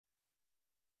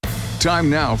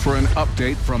Time now for an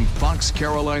update from Fox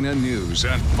Carolina News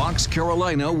and Fox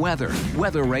Carolina Weather.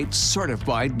 Weather rates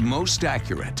certified most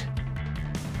accurate.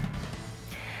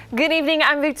 Good evening,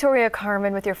 I'm Victoria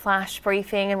Carmen with your flash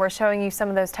briefing, and we're showing you some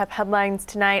of those top headlines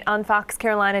tonight on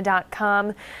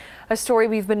foxcarolina.com. A story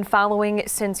we've been following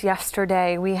since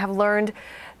yesterday. We have learned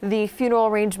the funeral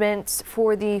arrangements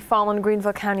for the fallen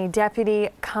Greenville County Deputy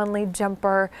Conley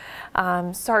Jumper,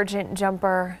 Sergeant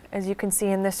Jumper, as you can see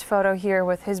in this photo here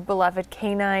with his beloved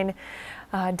canine,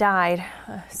 died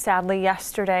sadly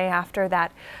yesterday after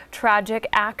that tragic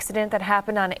accident that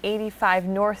happened on 85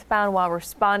 northbound while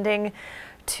responding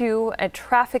to a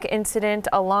traffic incident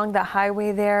along the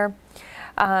highway there.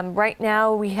 Right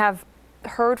now we have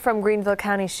heard from Greenville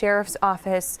County Sheriff's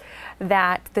Office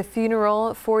that the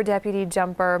funeral for Deputy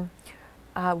Jumper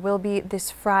will be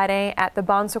this Friday at the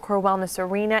Bon Secours Wellness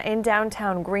Arena in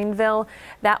downtown Greenville.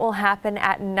 That will happen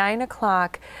at 9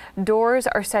 o'clock. Doors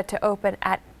are set to open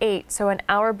at 8, so an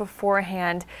hour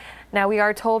beforehand. Now, we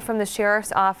are told from the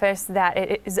Sheriff's Office that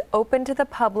it is open to the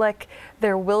public.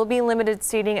 There will be limited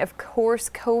seating. Of course,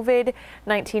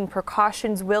 COVID-19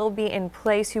 precautions will be in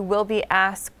place. You will be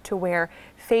asked to wear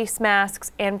face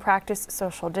masks and practice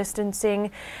social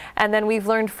distancing. And then we've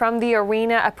learned from the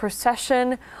arena a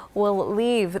procession will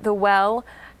leave the well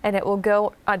and it will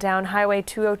go down Highway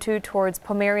 202 towards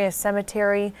Pomeria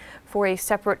Cemetery for a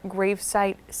separate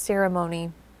gravesite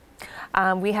ceremony.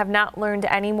 We have not learned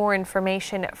any more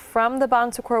information from the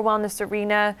Bon Secours Wellness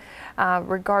Arena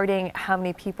regarding how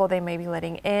many people they may be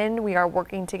letting in. We are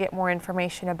working to get more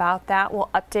information about that. We'll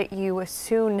update you as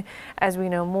soon as we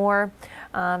know more.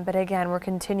 But again, we're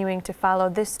continuing to follow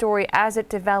this story as it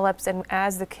develops and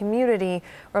as the community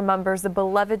remembers the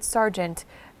beloved Sergeant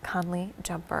Conley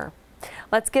Jumper.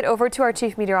 Let's get over to our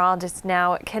chief meteorologist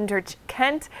now,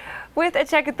 Kent, with a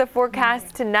check at the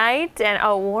forecast tonight and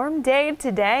a warm day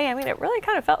today. I mean, it really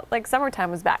kind of felt like summertime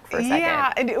was back for a second.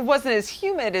 Yeah, and it wasn't as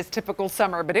humid as typical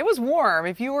summer, but it was warm.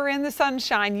 If you were in the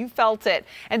sunshine, you felt it.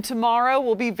 And tomorrow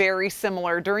will be very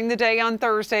similar. During the day on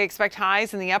Thursday, expect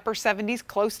highs in the upper 70s,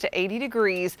 close to 80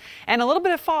 degrees, and a little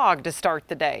bit of fog to start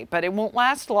the day, but it won't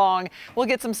last long. We'll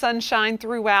get some sunshine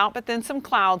throughout, but then some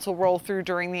clouds will roll through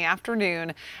during the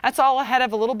afternoon. That's all ahead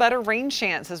of a little better rain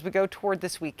chance as we go toward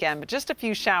this weekend, but just a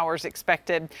few showers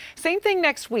expected. Same thing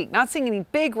next week. Not seeing any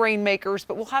big rainmakers,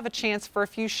 but we'll have a chance for a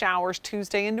few showers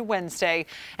Tuesday into Wednesday.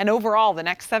 And overall, the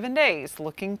next 7 days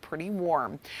looking pretty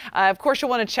warm. Of course, you'll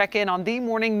want to check in on the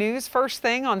morning news first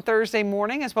thing on Thursday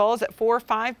morning, as well as at 4,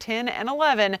 5, 10, and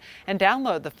 11, and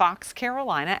download the Fox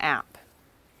Carolina app.